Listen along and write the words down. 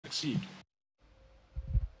succeed.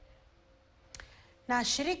 Na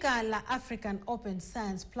shirika la African Open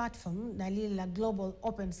Science Platform na lile la Global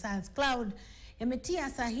Open Science Cloud yametia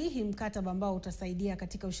sahihi mkataba ambao utasaidia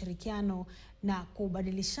katika ushirikiano na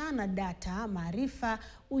kubadilishana data, maarifa,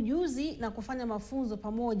 ujuzi na kufanya mafunzo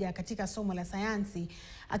pamoja katika somo la sayansi.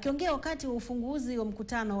 Akiongea wakati wa ufunguzi wa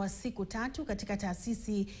mkutano wa siku 3 katika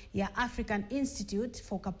taasisi ya African Institute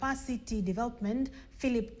for Capacity Development,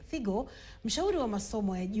 Philip Figo, mshauri wa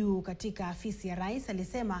masomo ya juu katika afisi ya rais,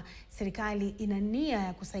 alisema serikali ina nia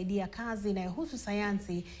ya kusaidia kazi inayohusu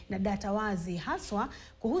sayansi na data wazi, haswa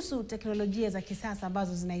kuhusu teknolojia za kisasa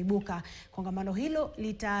ambazo zinaibuka. Kongamano hilo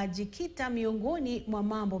litajikita miongoni mwa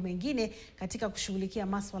mambo mengine katika kushughulikia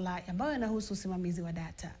masuala ambayo yanahusu usimamizi wa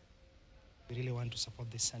data. We really want to support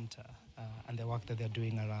this center and the work that they're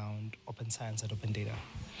doing around open science and open data.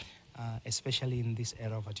 Especially in this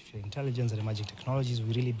era of artificial intelligence and emerging technologies,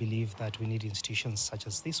 we really believe that we need institutions such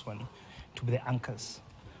as this one to be the anchors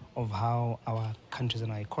of how our countries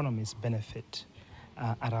and our economies benefit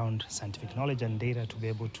around scientific knowledge and data to be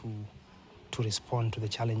able to respond to the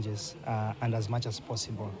challenges and as much as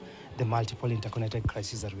possible the multiple interconnected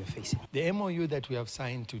crises that we're facing. The MOU that we have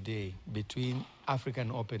signed today between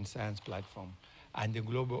African Open Science Platform and the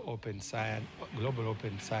Global Open Science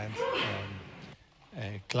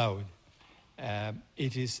Cloud,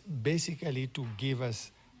 it is basically to give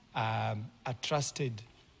us a trusted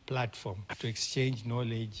platform to exchange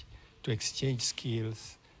knowledge, to exchange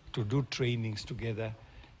skills, to do trainings together.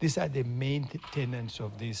 These are the main tenets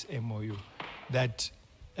of this MOU, that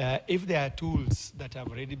if there are tools that have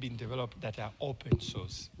already been developed that are open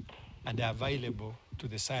source and are available to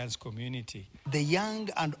the science community, the young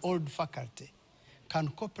and old faculty can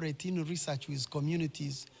cooperate in research with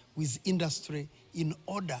communities, with industry, in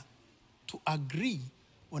order to agree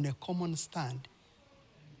on a common stand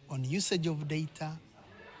on usage of data,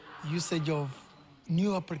 usage of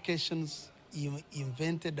new applications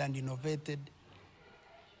invented and innovated,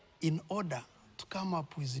 in order to come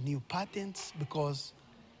up with new patents, because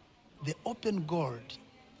the open gold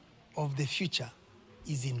of the future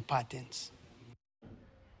is in patents.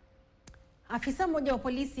 Afisa mmoja wa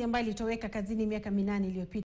polisi ambaye alitoweka kazini miaka 8 iliyopita